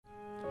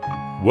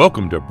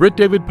Welcome to Britt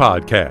David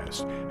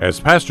Podcast, as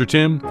Pastor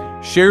Tim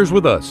shares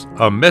with us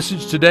a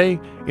message today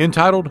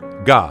entitled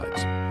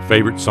God's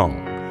Favorite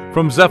Song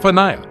from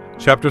Zephaniah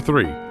chapter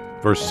 3,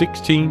 verse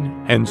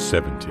 16 and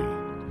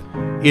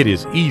 17. It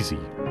is easy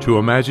to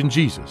imagine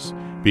Jesus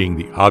being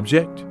the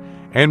object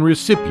and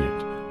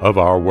recipient of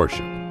our worship.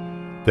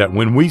 That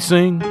when we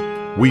sing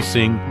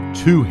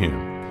to Him,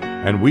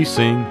 and we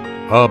sing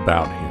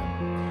about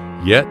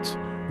Him. Yet,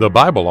 the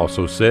Bible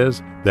also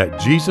says that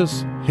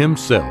Jesus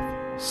Himself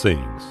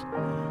sings,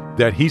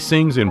 that He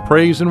sings in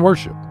praise and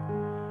worship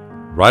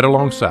right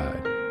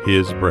alongside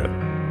His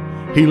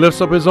brethren. He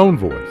lifts up His own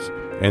voice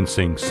and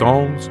sings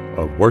songs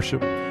of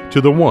worship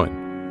to the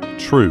one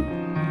true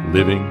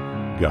living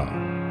God.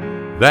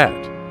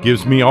 That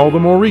gives me all the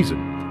more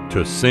reason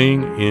to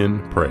sing in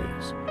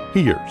praise.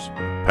 Here's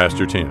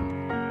Pastor Tim.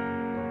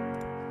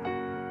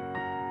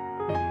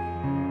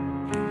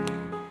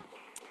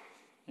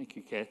 Thank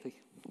you, Kathy.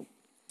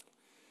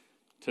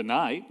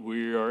 Tonight,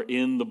 we are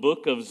in the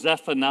book of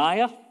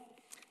Zephaniah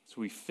as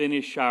we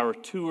finish our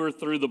tour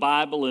through the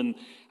Bible in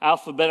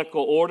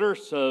alphabetical order.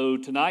 So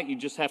tonight, you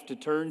just have to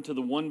turn to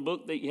the one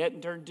book that you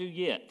hadn't turned to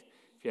yet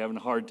if you're having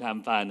a hard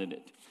time finding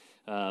it.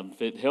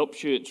 If it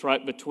helps you, it's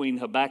right between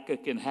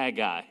Habakkuk and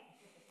Haggai.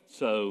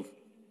 So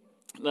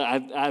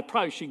I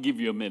probably should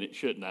give you a minute,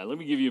 shouldn't I? Let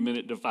me give you a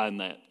minute to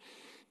find that.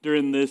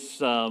 During this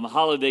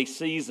holiday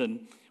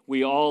season,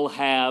 we all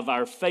have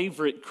our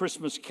favorite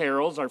Christmas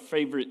carols, our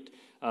favorite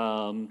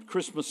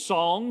Christmas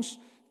songs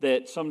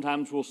that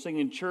sometimes we'll sing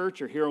in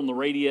church or hear on the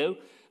radio.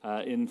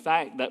 In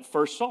fact, that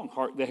first song,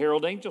 Hark the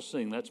Herald Angels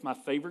Sing, that's my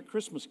favorite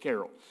Christmas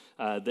carol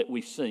that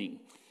we sing.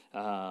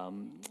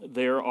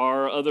 There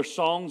are other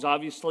songs,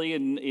 obviously,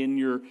 in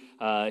your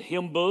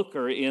hymn book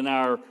or in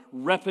our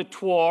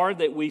repertoire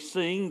that we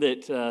sing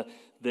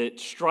that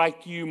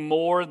strike you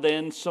more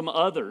than some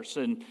others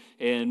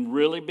and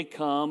really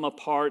become a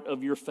part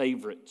of your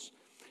favorites.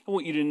 I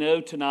want you to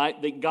know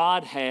tonight that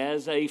God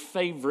has a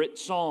favorite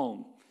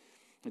song.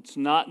 It's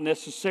not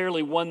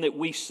necessarily one that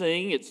we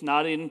sing. It's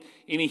not in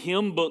any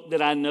hymn book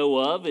that I know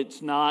of.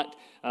 It's not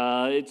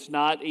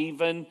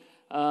even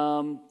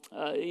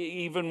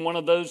one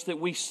of those that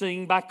we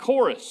sing by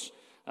chorus.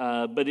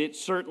 But it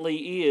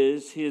certainly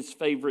is His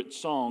favorite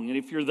song. And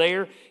if you're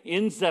there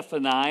in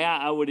Zephaniah,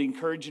 I would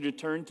encourage you to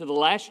turn to the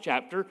last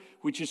chapter,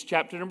 which is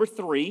chapter number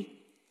 3.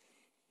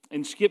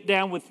 And skip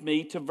down with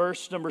me to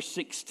verse number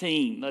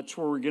 16. That's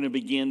where we're going to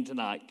begin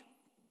tonight.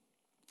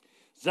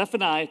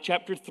 Zephaniah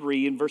chapter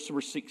 3 and verse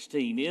number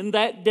 16. In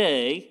that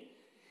day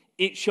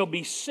it shall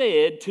be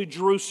said to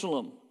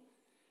Jerusalem,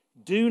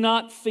 do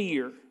not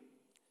fear.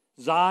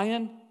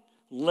 Zion,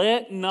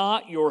 let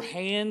not your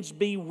hands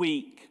be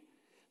weak.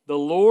 The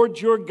Lord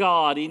your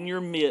God in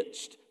your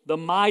midst, the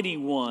mighty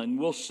one,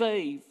 will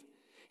save.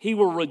 He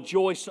will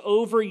rejoice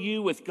over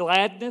you with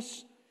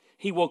gladness.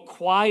 He will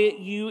quiet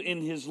you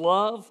in His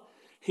love.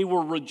 He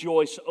will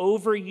rejoice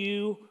over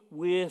you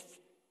with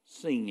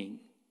singing.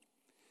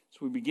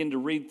 As we begin to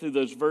read through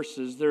those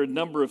verses, there are a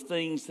number of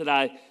things that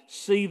I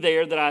see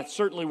there that I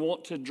certainly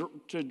want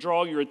to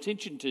draw your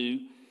attention to.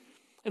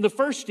 And the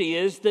first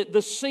is that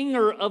the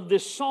singer of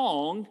this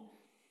song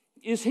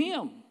is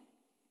Him.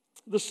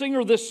 The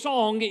singer of this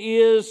song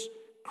is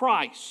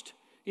Christ.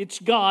 It's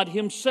God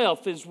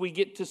Himself, as we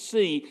get to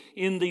see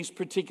in these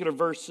particular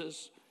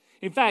verses.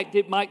 In fact,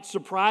 it might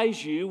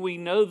surprise you. We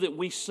know that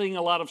we sing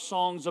a lot of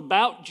songs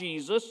about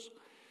Jesus.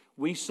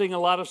 We sing a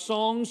lot of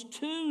songs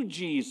to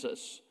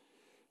Jesus.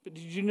 But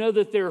did you know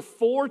that there are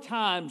 4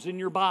 times in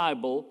your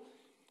Bible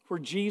where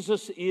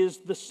Jesus is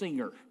the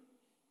singer?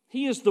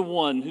 He is the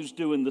one who's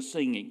doing the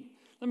singing.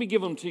 Let me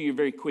give them to you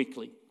very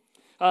quickly.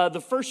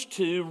 The first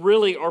 2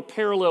 really are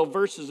parallel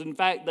verses. In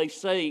fact, they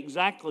say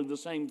exactly the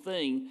same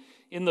thing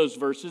in those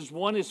verses.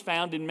 One is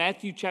found in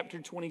Matthew chapter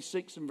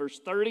 26 and verse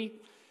 30.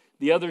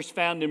 The other is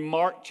found in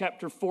Mark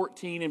chapter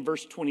 14 and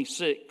verse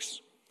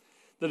 26.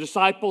 The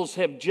disciples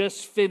have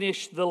just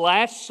finished the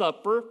Last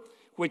Supper,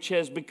 which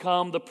has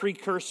become the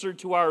precursor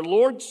to our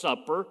Lord's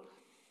Supper.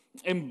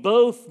 And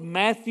both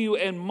Matthew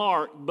and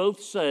Mark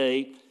both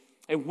say,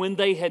 and when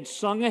they had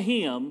sung a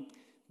hymn,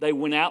 they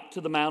went out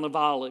to the Mount of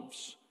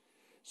Olives.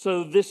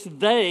 So this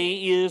they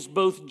is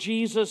both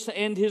Jesus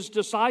and His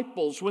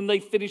disciples. When they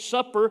finish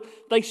supper,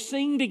 they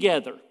sing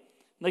together.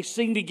 They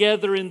sing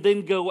together and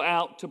then go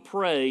out to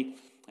pray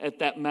at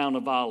that Mount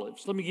of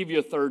Olives. Let me give you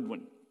a third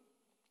one.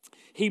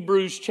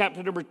 Hebrews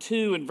chapter number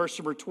 2 and verse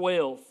number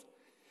 12.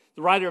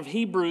 The writer of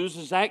Hebrews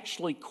is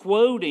actually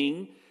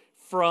quoting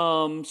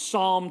from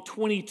Psalm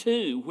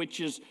 22, which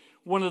is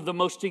one of the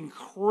most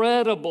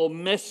incredible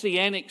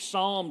messianic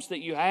psalms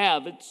that you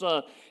have. It's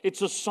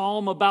a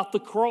psalm about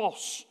the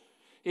cross.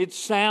 It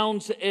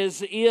sounds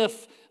as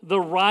if the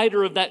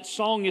writer of that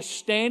song is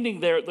standing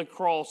there at the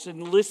cross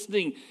and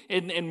listening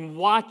and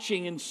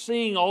watching and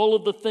seeing all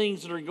of the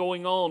things that are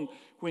going on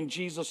when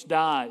Jesus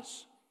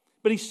dies.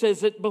 But he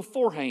says it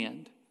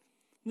beforehand.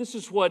 This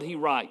is what he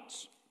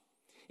writes.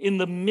 In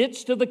the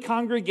midst of the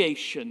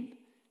congregation,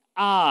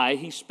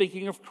 he's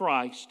speaking of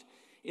Christ,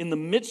 in the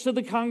midst of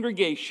the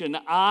congregation,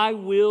 I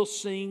will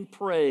sing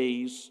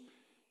praise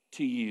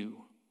to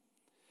you.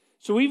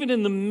 So even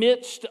in the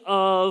midst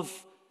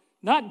of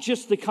not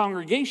just the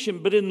congregation,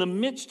 but in the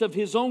midst of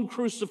his own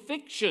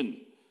crucifixion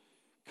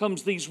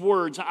comes these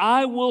words,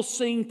 I will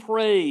sing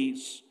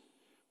praise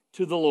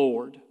to the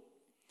Lord.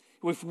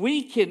 If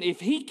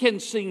he can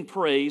sing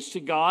praise to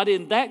God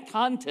in that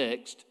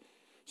context,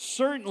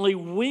 certainly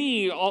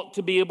we ought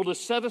to be able to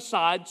set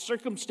aside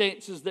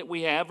circumstances that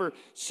we have or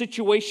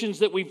situations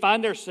that we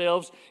find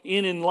ourselves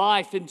in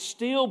life and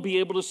still be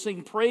able to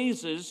sing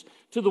praises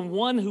to the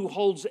one who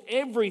holds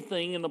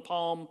everything in the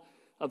palm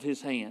of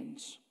his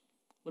hands.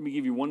 Let me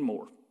give you one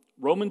more.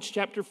 Romans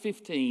chapter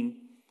 15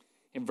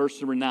 and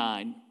verse number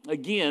 9.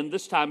 Again,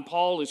 this time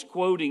Paul is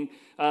quoting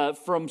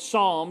from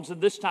Psalms,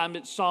 and this time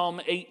it's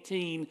Psalm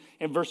 18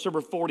 and verse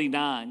number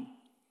 49.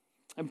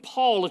 And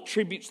Paul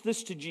attributes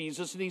this to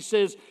Jesus, and he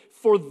says,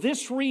 for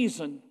this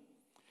reason,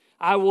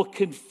 I will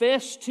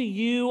confess to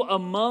you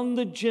among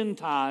the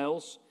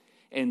Gentiles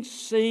and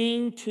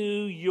sing to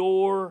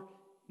your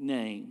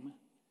name.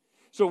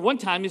 So at one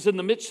time he's in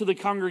the midst of the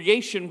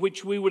congregation,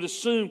 which we would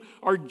assume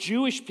are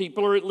Jewish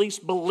people or at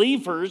least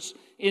believers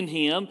in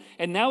him.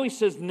 And now he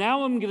says,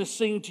 now I'm going to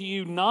sing to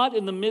you not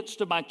in the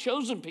midst of my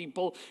chosen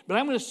people, but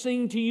I'm going to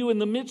sing to you in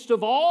the midst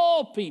of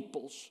all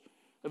peoples,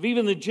 of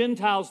even the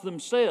Gentiles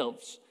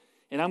themselves.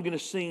 And I'm going to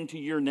sing to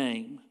your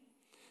name.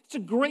 It's a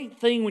great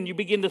thing when you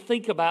begin to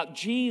think about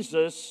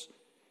Jesus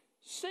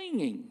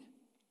singing.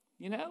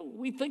 You know,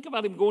 we think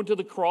about him going to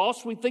the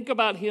cross. We think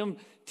about him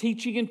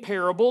teaching in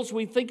parables.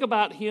 We think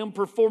about him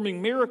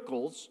performing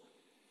miracles.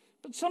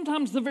 But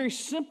sometimes the very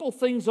simple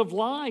things of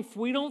life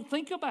we don't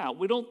think about.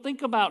 We don't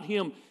think about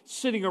him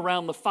sitting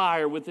around the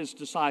fire with his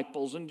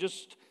disciples and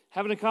just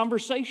having a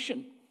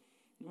conversation.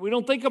 We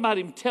don't think about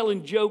him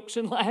telling jokes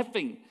and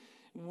laughing.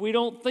 We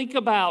don't think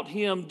about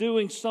him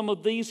doing some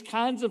of these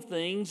kinds of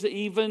things,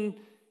 even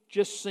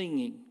just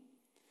singing.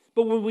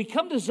 But when we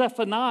come to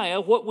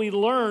Zephaniah, what we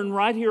learn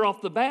right here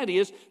off the bat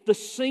is the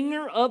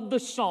singer of the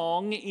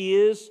song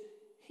is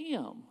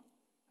him.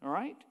 All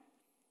right?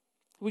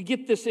 We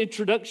get this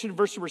introduction,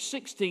 verse number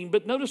 16,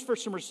 but notice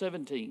verse number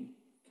 17.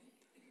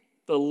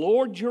 The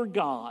Lord your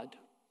God.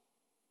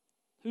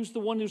 Who's the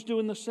one who's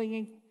doing the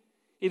singing?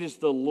 It is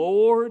the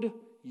Lord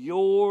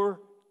your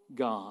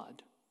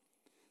God.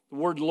 The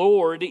word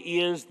Lord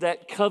is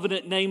that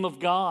covenant name of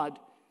God.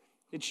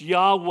 It's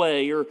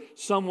Yahweh, or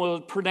some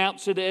will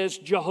pronounce it as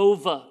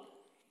Jehovah.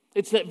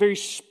 It's that very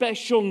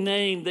special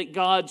name that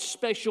God's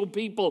special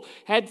people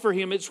had for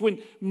him. It's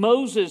when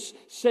Moses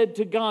said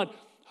to God,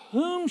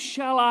 whom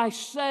shall I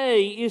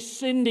say is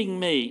sending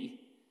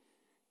me?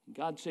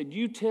 God said,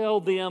 you tell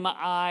them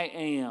I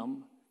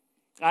am.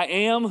 I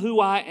am who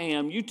I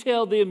am. You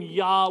tell them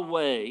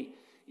Yahweh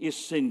is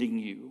sending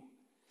you.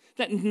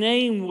 That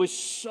name was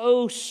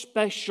so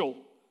special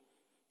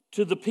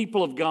to the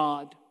people of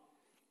God.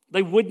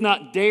 They would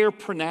not dare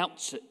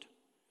pronounce it.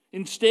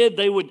 Instead,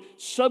 they would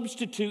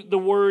substitute the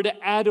word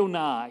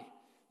Adonai.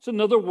 It's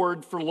another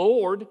word for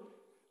Lord,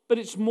 but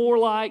it's more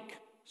like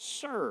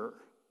Sir.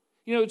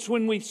 You know, it's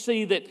when we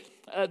see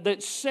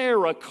that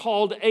Sarah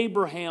called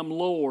Abraham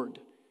Lord.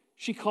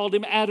 She called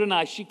him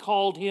Adonai. She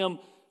called him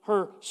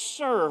her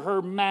Sir,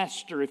 her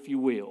master, if you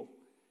will.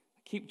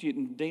 I keep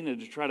getting Dina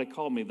to try to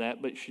call me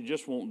that, but she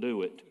just won't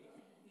do it.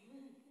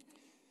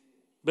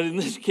 But in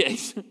this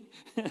case,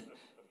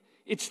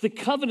 it's the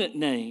covenant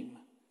name.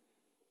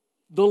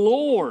 The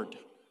Lord,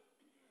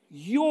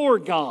 your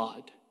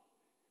God.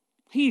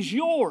 He's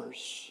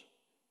yours.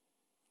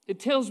 It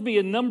tells me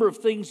a number of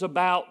things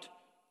about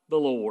the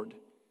Lord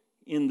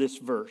in this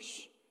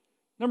verse.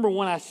 Number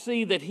one, I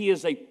see that he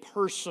is a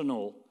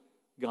personal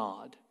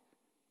God.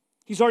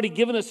 He's already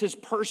given us his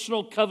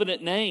personal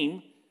covenant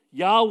name,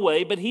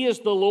 Yahweh, but he is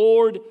the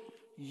Lord,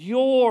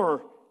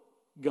 your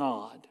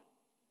God.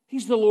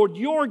 He's the Lord,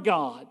 your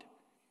God.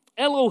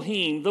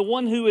 Elohim, the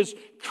one who has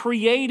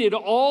created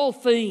all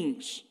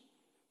things.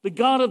 The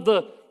God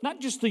of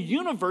not just the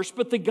universe,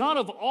 but the God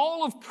of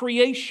all of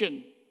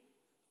creation.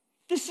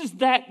 This is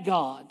that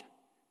God.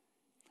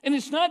 And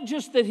it's not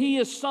just that he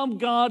is some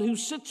God who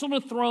sits on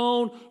a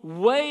throne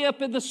way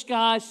up in the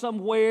sky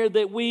somewhere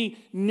that we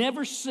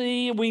never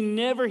see and we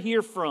never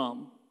hear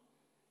from.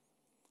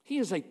 He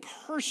is a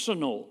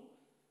personal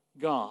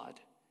God.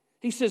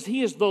 He says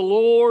he is the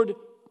Lord,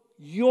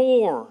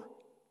 your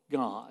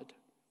God.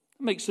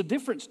 It makes a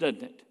difference,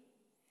 doesn't it?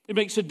 It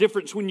makes a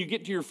difference when you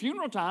get to your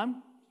funeral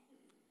time.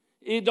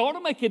 It ought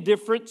to make a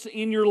difference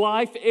in your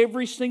life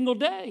every single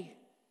day.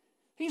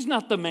 He's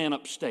not the man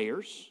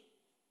upstairs.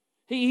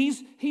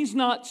 He's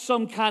not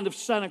some kind of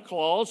Santa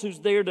Claus who's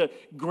there to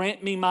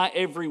grant me my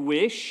every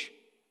wish.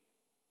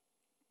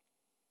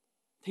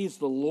 He's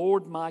the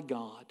Lord my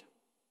God.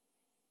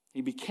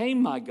 He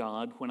became my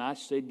God when I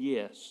said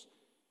yes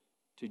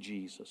to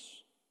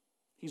Jesus.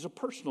 He's a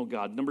personal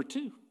God. Number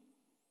two,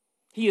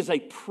 he is a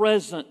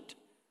present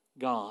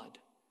God.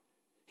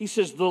 He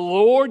says, the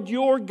Lord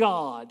your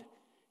God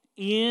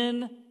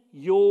in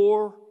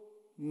your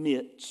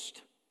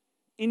midst.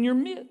 In your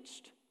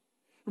midst.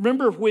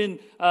 Remember when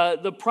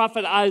the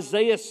prophet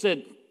Isaiah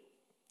said,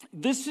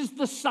 this is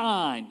the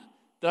sign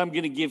that I'm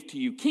going to give to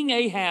you. King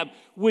Ahab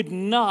would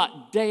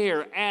not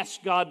dare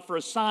ask God for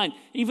a sign,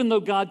 even though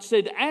God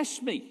said,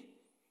 ask me.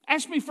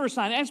 Ask me for a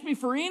sign. Ask me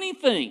for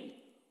anything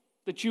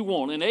that you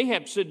want. And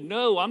Ahab said,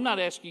 no, I'm not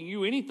asking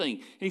you anything.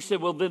 And he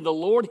said, well, then the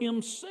Lord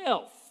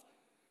himself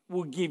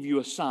will give you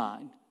a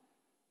sign.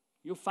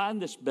 You'll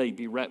find this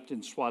baby wrapped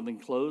in swaddling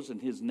clothes,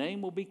 and his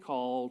name will be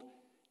called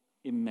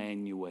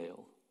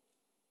Emmanuel.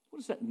 What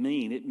does that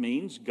mean? It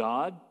means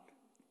God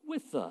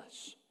with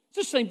us. It's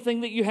the same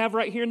thing that you have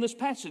right here in this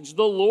passage.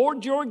 The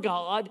Lord your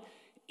God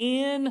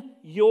in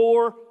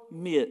your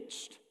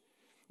midst.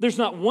 There's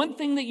not one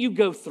thing that you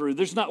go through.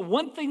 There's not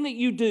one thing that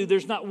you do.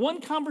 There's not one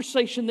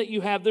conversation that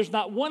you have. There's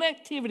not one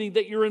activity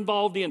that you're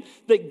involved in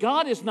that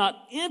God is not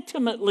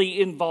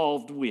intimately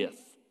involved with.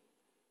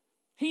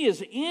 He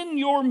is in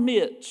your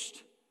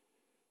midst.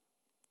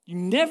 You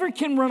never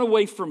can run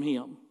away from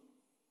him.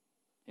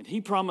 And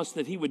he promised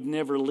that he would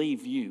never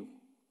leave you.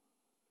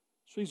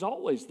 So he's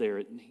always there,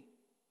 isn't he?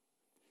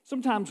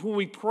 Sometimes when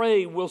we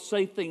pray, we'll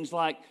say things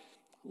like,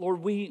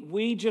 Lord,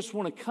 we just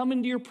want to come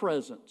into your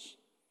presence.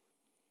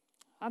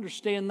 I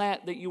understand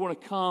that you want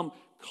to come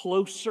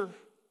closer.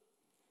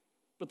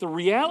 But the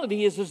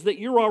reality is that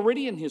you're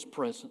already in his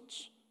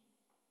presence.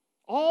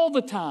 All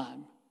the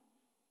time,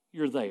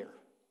 you're there.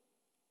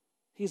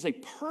 He's a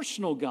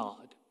personal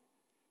God.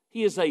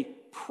 He is a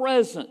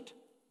present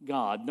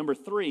God. Number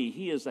 3,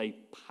 he is a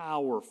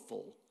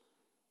powerful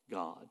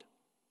God.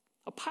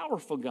 A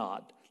powerful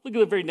God. Look at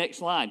the very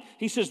next line.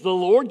 He says, the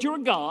Lord your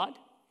God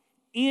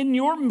in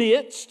your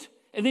midst.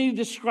 And then he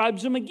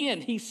describes him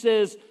again. He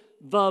says,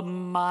 the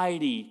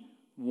mighty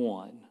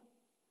one.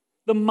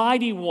 The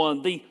mighty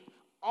one, the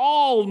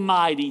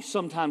almighty,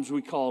 sometimes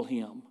we call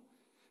him.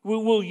 We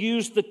will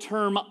use the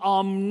term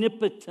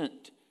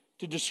omnipotent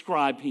to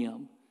describe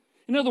him.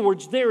 In other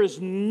words, there is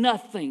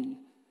nothing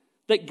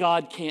that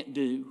God can't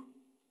do.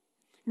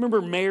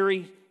 Remember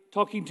Mary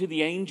talking to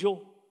the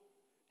angel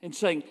and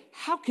saying,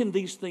 how can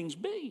these things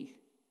be?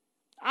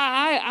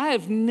 I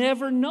have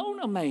never known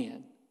a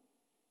man.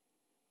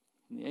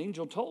 And the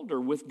angel told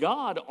her, with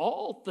God,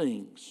 all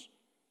things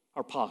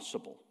are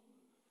possible.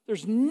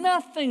 There's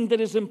nothing that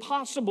is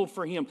impossible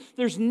for him.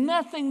 There's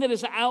nothing that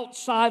is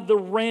outside the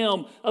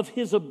realm of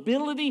his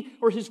ability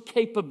or his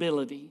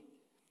capability.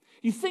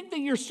 You think that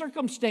your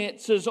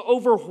circumstances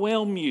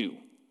overwhelm you.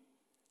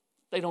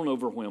 They don't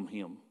overwhelm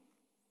him.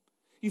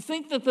 You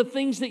think that the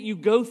things that you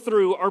go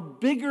through are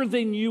bigger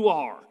than you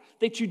are,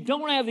 that you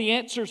don't have the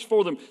answers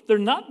for them. They're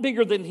not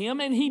bigger than him,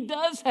 and he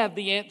does have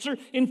the answer.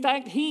 In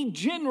fact, he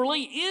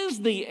generally is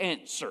the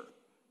answer.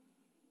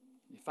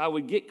 If I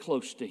would get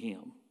close to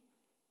him,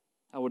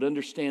 I would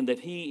understand that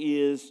he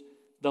is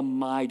the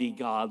mighty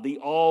God, the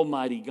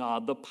almighty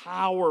God, the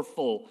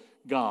powerful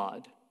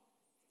God.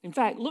 In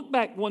fact, look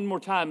back one more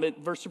time at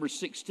verse number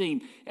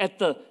 16. At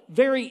the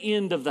very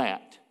end of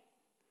that,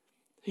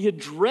 he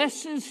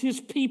addresses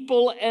his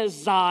people as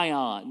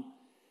Zion.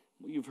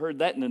 You've heard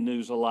that in the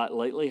news a lot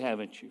lately,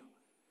 haven't you?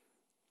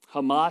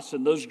 Hamas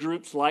and those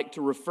groups like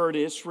to refer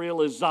to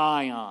Israel as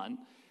Zion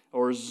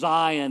or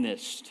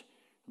Zionist,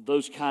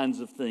 those kinds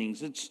of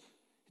things. It's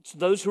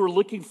those who are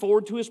looking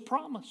forward to his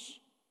promise.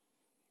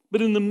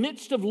 But in the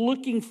midst of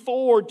looking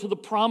forward to the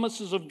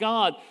promises of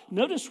God,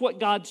 notice what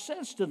God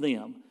says to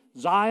them.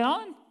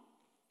 Zion,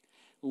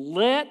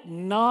 let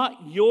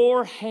not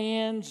your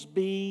hands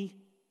be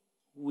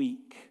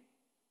weak.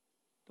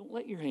 Don't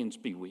let your hands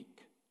be weak.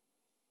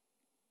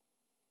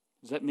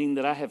 Does that mean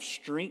that I have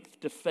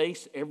strength to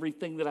face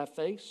everything that I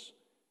face?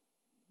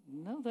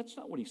 No, that's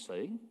not what he's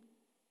saying.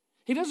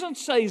 He doesn't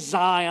say,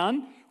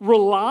 Zion,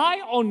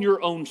 rely on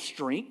your own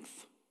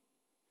strength.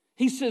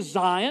 He says,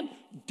 Zion,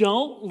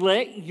 don't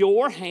let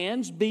your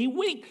hands be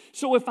weak.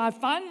 So if I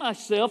find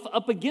myself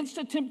up against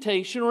a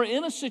temptation or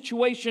in a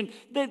situation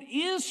that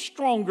is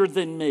stronger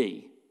than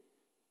me,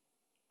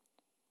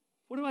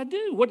 what do I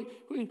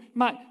do?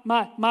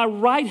 My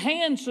right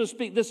hand, so to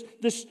speak,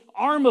 this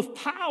arm of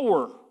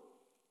power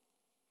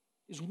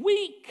is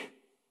weak,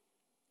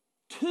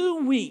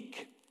 too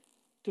weak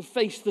to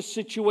face the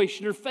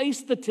situation or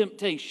face the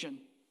temptation.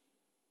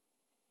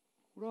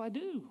 What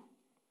do?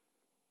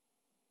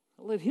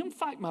 I let him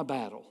fight my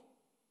battle.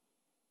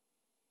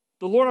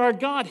 The Lord our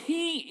God,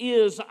 he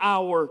is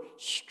our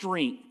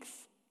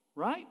strength,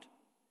 right?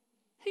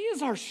 He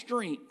is our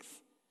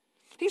strength.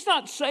 He's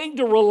not saying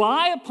to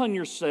rely upon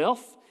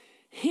yourself.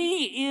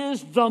 He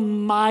is the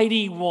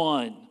mighty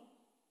one.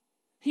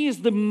 He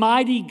is the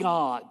mighty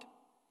God.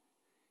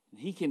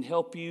 He can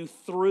help you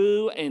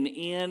through and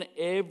in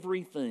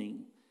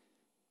everything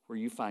where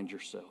you find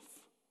yourself.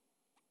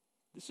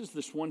 This is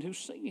this one who's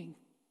singing.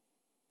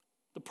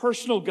 The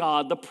personal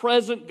God, the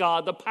present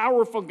God, the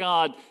powerful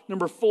God.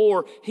 Number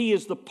 4, he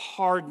is the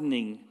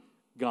pardoning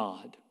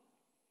God.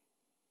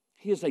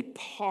 He is a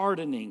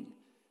pardoning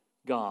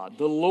God.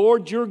 The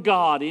Lord your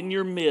God in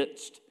your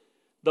midst,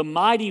 the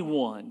mighty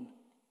one,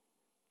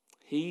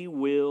 he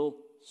will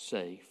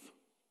save.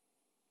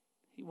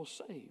 He will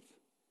save.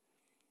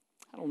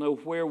 I don't know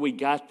where we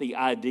got the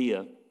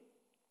idea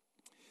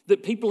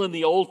that people in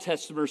the Old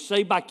Testament are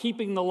saved by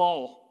keeping the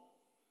law.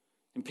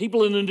 And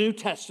people in the New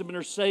Testament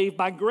are saved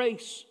by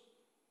grace.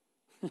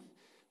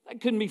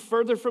 That couldn't be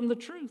further from the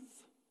truth.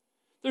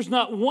 There's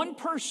not one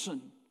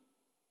person,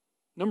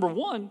 number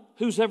one,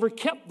 who's ever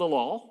kept the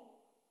law.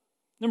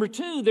 Number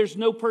two, there's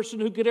no person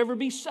who could ever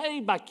be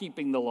saved by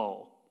keeping the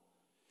law.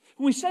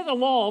 When we say the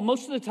law,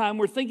 most of the time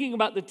we're thinking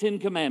about the 10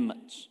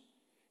 Commandments.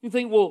 You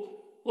think, well,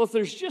 if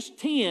there's just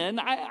 10,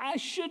 I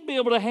should be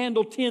able to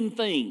handle 10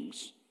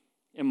 things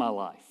in my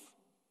life.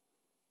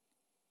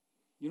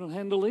 You don't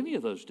handle any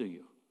of those, do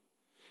you?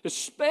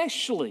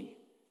 Especially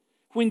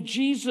when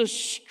Jesus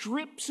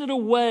strips it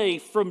away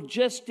from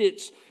just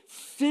its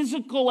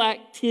physical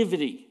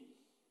activity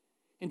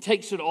and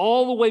takes it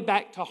all the way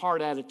back to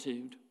heart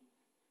attitude.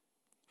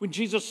 When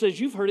Jesus says,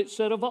 you've heard it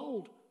said of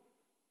old,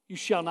 you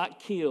shall not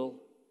kill.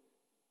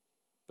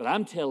 But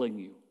I'm telling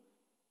you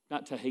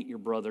not to hate your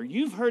brother.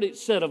 You've heard it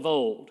said of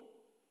old,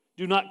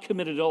 do not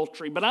commit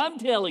adultery. But I'm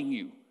telling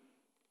you,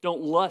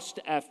 don't lust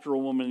after a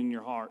woman in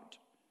your heart.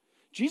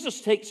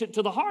 Jesus takes it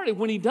to the heart, and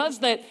when he does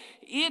that,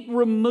 it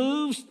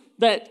removes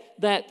that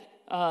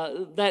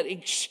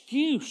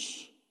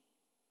excuse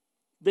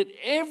that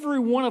every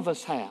one of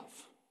us have.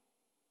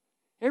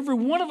 Every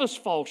one of us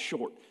falls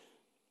short.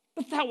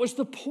 But that was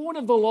the point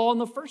of the law in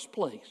the first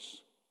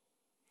place.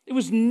 It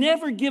was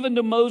never given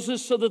to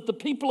Moses so that the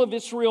people of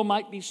Israel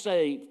might be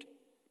saved.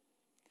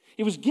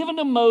 It was given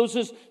to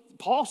Moses,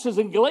 Paul says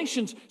in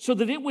Galatians, so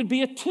that it would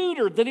be a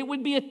tutor, that it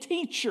would be a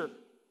teacher,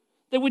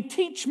 that would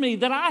teach me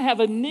that I have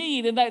a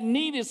need, and that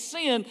need is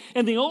sin,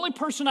 and the only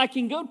person I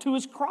can go to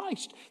is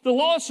Christ. The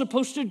law is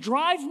supposed to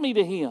drive me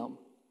to Him.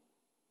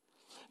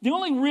 The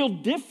only real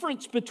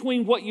difference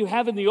between what you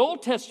have in the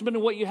Old Testament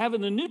and what you have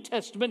in the New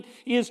Testament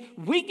is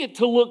we get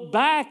to look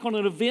back on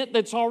an event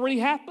that's already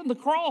happened, the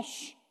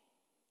cross.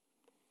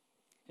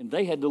 And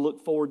they had to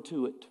look forward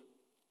to it.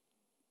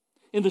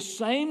 In the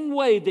same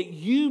way that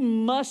you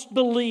must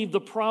believe the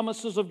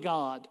promises of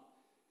God,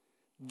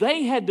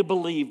 they had to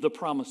believe the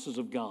promises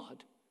of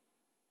God.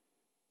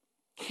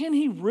 Can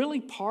He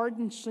really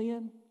pardon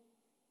sin?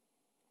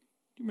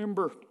 Do you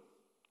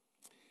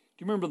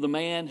remember the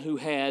man who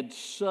had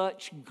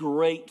such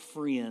great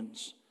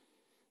friends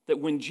that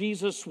when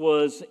Jesus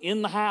was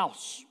in the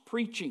house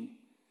preaching,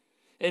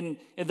 and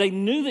they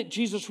knew that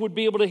Jesus would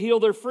be able to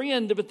heal their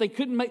friend, but they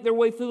couldn't make their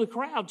way through the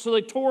crowd, so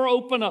they tore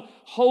open a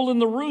hole in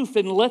the roof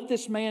and let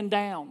this man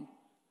down.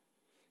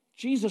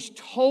 Jesus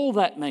told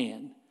that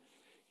man,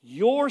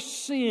 your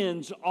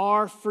sins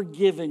are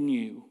forgiven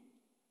you.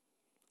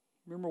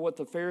 Remember what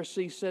the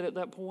Pharisees said at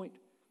that point?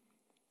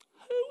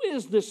 Who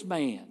is this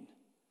man?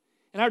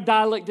 In our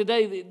dialect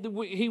today,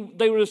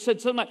 they would have said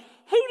something like,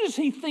 who does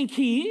he think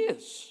he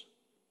is?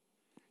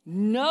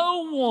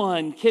 No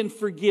one can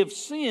forgive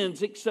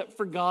sins except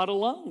for God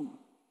alone.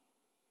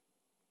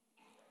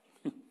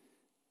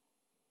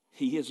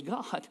 He is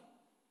God.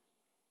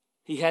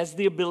 He has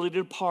the ability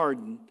to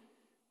pardon,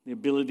 the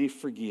ability to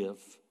forgive.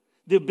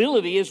 The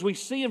ability, as we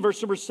see in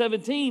verse number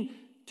 17,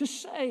 to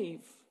save.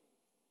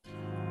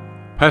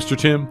 Pastor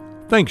Tim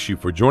thanks you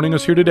for joining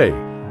us here today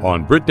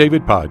on Britt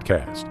David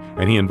Podcast,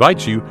 and he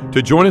invites you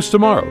to join us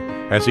tomorrow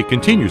as he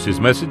continues his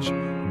message,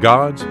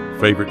 God's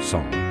Favorite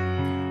Song.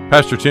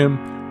 Pastor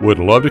Tim would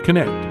love to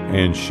connect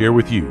and share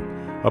with you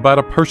about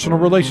a personal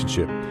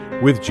relationship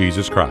with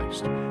Jesus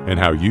Christ and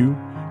how you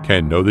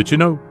can know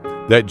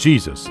that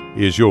Jesus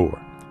is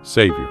your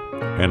Savior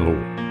and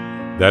Lord.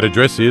 That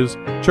address is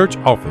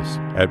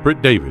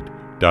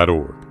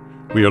churchoffice@brittdavid.org.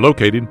 We are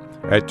located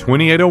at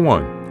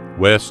 2801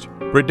 West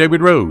Britt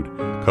David Road,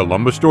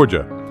 Columbus,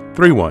 Georgia,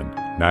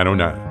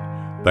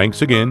 31909.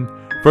 Thanks again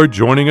for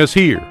joining us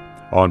here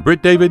on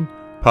Britt David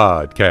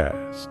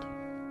Podcast.